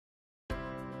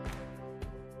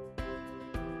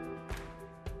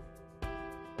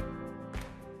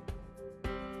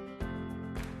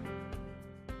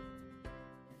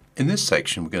In this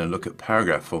section, we're going to look at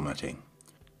paragraph formatting.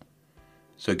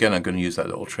 So again, I'm going to use that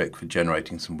little trick for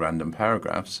generating some random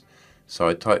paragraphs. So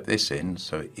I type this in,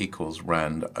 so it equals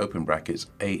rand, open brackets,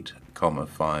 8,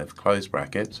 5, close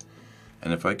brackets.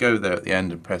 And if I go there at the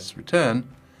end and press return,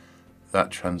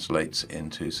 that translates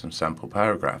into some sample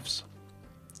paragraphs.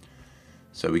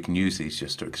 So we can use these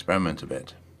just to experiment a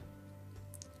bit.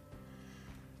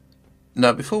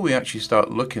 Now, before we actually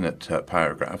start looking at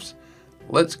paragraphs,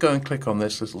 let's go and click on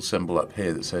this little symbol up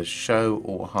here that says show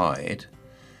or hide,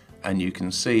 and you can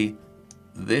see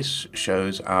this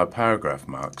shows our paragraph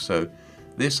mark. So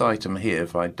this item here,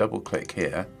 if I double click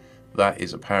here, that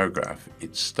is a paragraph.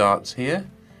 It starts here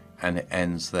and it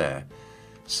ends there.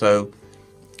 So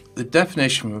the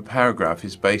definition of a paragraph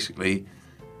is basically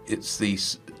it's the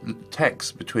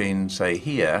text between, say,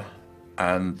 here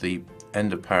and the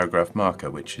end of paragraph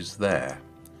marker, which is there.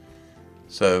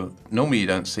 So normally you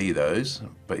don't see those,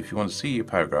 but if you want to see your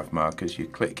paragraph markers, you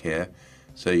click here,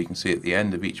 so you can see at the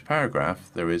end of each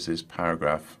paragraph there is this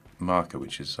paragraph marker,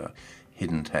 which is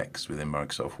hidden text within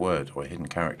Microsoft Word, or a hidden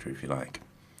character if you like.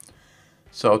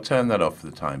 So I'll turn that off for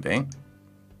the time being.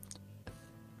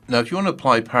 Now if you want to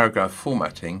apply paragraph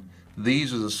formatting,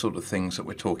 these are the sort of things that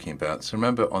we're talking about. So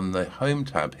remember, on the Home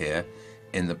tab here,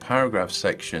 in the paragraph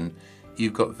section,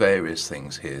 you've got various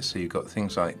things here. So you've got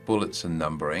things like bullets and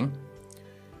numbering.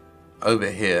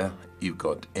 Over here you've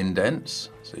got indents,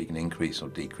 so you can increase or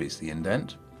decrease the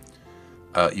indent.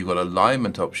 You've got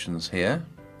alignment options here.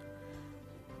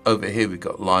 Over here we've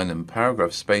got line and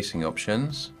paragraph spacing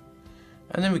options.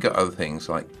 And then we've got other things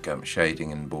like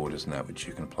shading and borders and that, which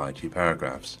you can apply to your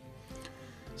paragraphs.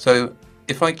 So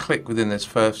if I click within this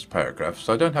first paragraph,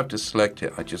 so I don't have to select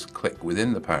it, I just click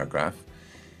within the paragraph.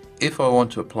 If I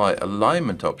want to apply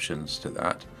alignment options to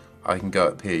that, I can go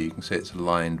up here. You can see it's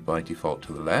aligned by default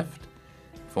to the left.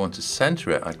 If I want to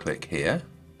center it, I click here.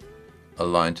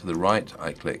 Align to the right,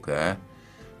 I click there.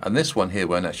 And this one here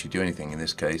won't actually do anything in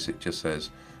this case. It just says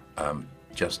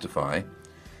justify.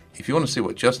 If you want to see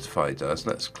what justify does,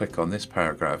 let's click on this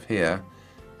paragraph here,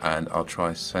 and I'll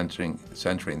try centering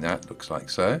that. Looks like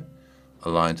so.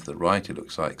 Align to the right, it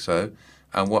looks like so.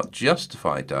 And what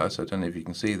justify does, I don't know if you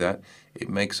can see that, it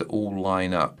makes it all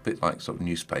line up, a bit like sort of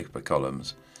newspaper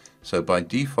columns. So by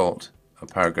default, a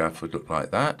paragraph would look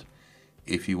like that.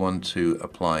 If you want to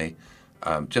apply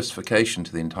justification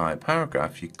to the entire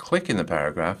paragraph, you click in the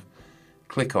paragraph,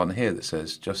 click on here that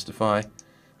says justify,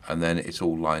 and then it's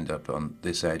all lined up on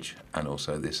this edge and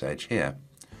also this edge here.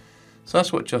 So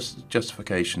that's what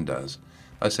justification does.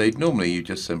 I say normally you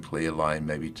just simply align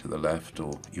maybe to the left,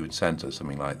 or you would center,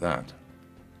 something like that.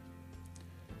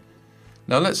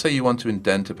 Now let's say you want to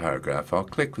indent a paragraph. I'll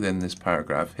click within this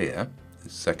paragraph here,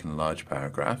 this second large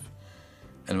paragraph,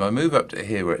 and if I move up to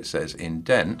here where it says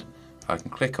indent, I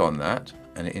can click on that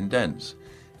and it indents.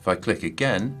 If I click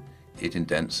again, it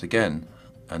indents again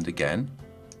and again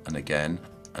and again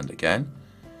and again.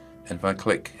 And if I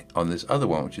click on this other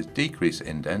one, which is decrease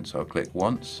indent, so I'll click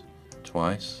once,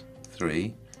 twice,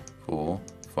 3, 4,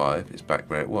 5, it's back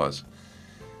where it was.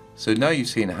 So now you've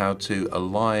seen how to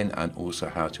align and also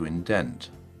how to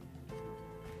indent.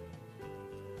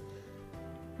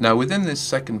 Now within this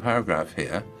second paragraph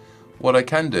here, what I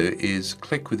can do is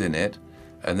click within it,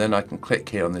 and then I can click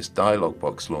here on this dialog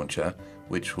box launcher,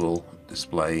 which will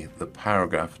display the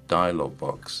paragraph dialog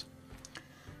box.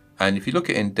 And if you look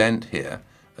at indent here,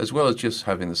 as well as just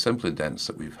having the simple indents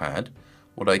that we've had,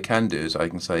 what I can do is I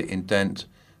can say indent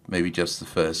maybe just the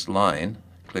first line,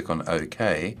 click on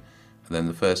OK, and then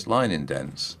the first line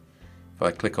indents. If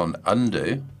I click on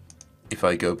undo, if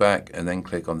I go back and then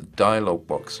click on the dialog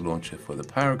box launcher for the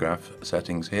paragraph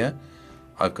settings here,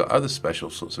 I've got other special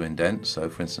sorts of indents. So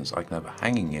for instance, I can have a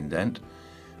hanging indent,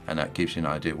 and that gives you an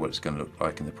idea of what it's going to look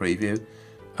like in the preview,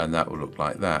 and that will look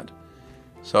like that.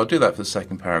 So I'll do that for the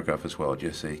second paragraph as well,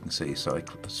 just so you can see. So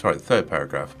the third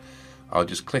paragraph. I'll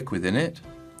just click within it.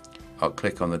 I'll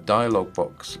click on the dialog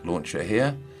box launcher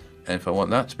here, and if I want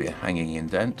that to be a hanging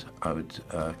indent, I would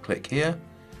click here,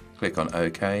 click on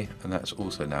OK, and that's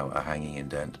also now a hanging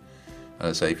indent. And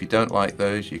I say if you don't like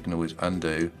those, you can always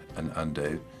undo and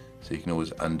undo, so you can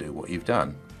always undo what you've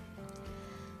done.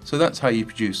 So that's how you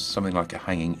produce something like a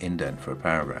hanging indent for a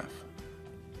paragraph.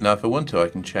 Now if I want to, I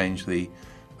can change the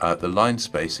line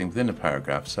spacing within a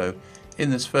paragraph. So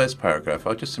in this first paragraph,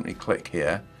 I'll just simply click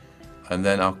here, and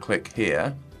then I'll click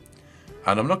here,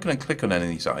 and I'm not going to click on any of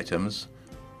these items.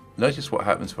 Notice what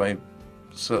happens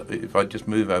if I just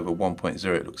move over 1.0,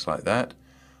 it looks like that.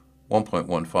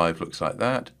 1.15 looks like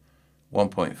that.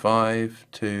 1.5,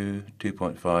 2,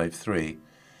 2.5, 3.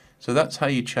 So that's how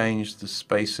you change the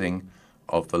spacing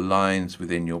of the lines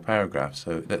within your paragraph.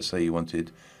 So let's say you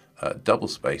wanted double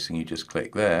spacing, you just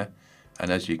click there,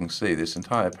 and as you can see, this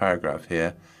entire paragraph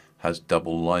here has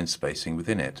double line spacing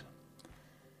within it.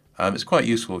 It's quite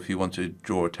useful if you want to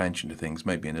draw attention to things,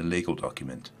 maybe in a legal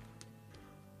document.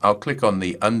 I'll click on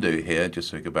the undo here just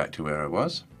so we go back to where I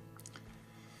was.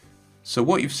 So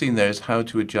what you've seen there is how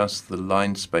to adjust the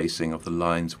line spacing of the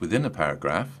lines within a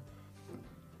paragraph.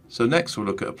 So next we'll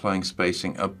look at applying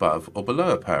spacing above or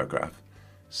below a paragraph.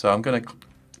 So I'm going to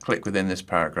click within this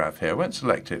paragraph here. I won't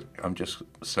select it, I'm just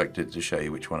selected to show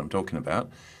you which one I'm talking about.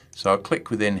 So I'll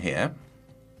click within here.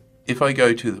 If I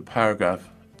go to the paragraph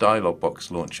dialog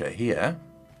box launcher here,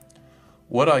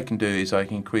 what I can do is I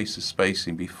can increase the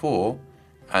spacing before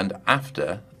and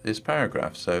after this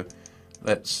paragraph. So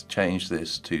let's change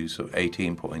this to sort of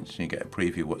 18 points and you get a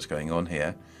preview of what's going on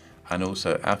here, and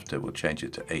also after we'll change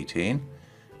it to 18,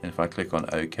 and if I click on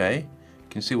OK, you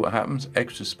can see what happens.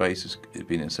 Extra space has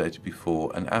been inserted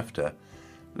before and after.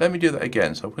 Let me do that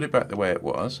again. So I'll put it back the way it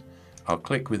was. I'll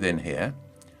click within here,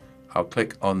 I'll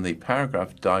click on the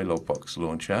paragraph dialog box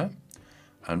launcher,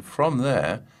 and from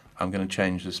there I'm going to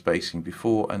change the spacing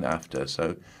before and after.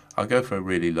 So I'll go for a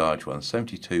really large one,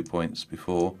 72 points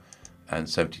before and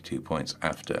 72 points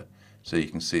after. So you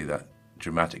can see that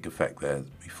dramatic effect there,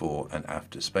 before and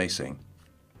after spacing.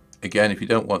 Again, if you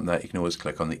don't want that, you can always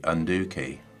click on the undo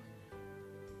key.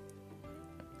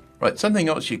 Right, something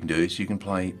else you can do is you can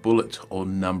apply bullet or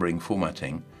numbering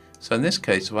formatting. So in this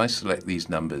case, if I select these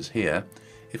numbers here,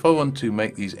 if I want to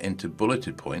make these into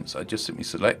bulleted points, I just simply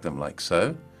select them like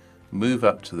so, move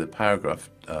up to the paragraph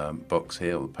box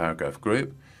here, or the paragraph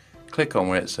group, click on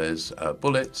where it says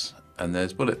bullets, and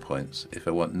there's bullet points. If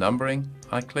I want numbering,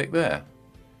 I click there.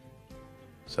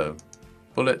 So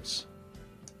bullets,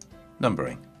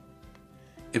 numbering.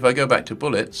 If I go back to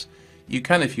bullets, you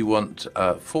can, if you want,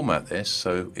 format this.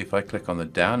 So if I click on the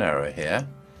down arrow here,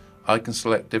 I can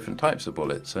select different types of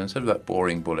bullets. So instead of that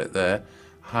boring bullet there,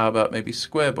 how about maybe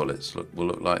square bullets will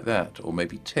look like that, or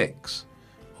maybe ticks,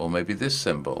 or maybe this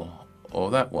symbol,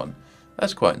 or that one.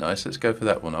 That's quite nice. Let's go for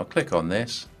that one. I'll click on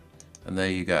this, and there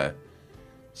you go.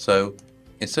 So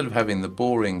instead of having the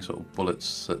boring sort of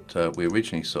bullets that we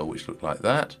originally saw, which look like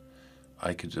that,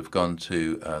 I could have gone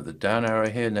to the down arrow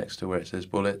here next to where it says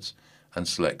bullets and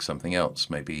select something else,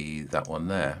 maybe that one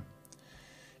there.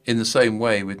 In the same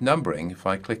way with numbering, if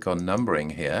I click on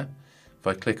numbering here, if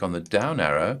I click on the down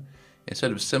arrow,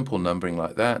 instead of simple numbering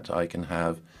like that, I can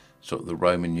have sort of the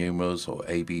Roman numerals or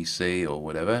ABC or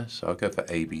whatever. So I'll go for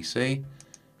ABC,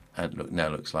 and look, now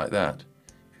looks like that.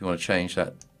 If you want to change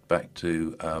that back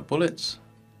to bullets,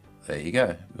 there you go.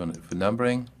 If you want it for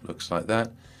numbering, looks like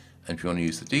that. And if you want to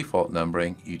use the default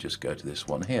numbering, you just go to this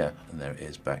one here, and there it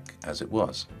is back as it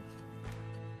was.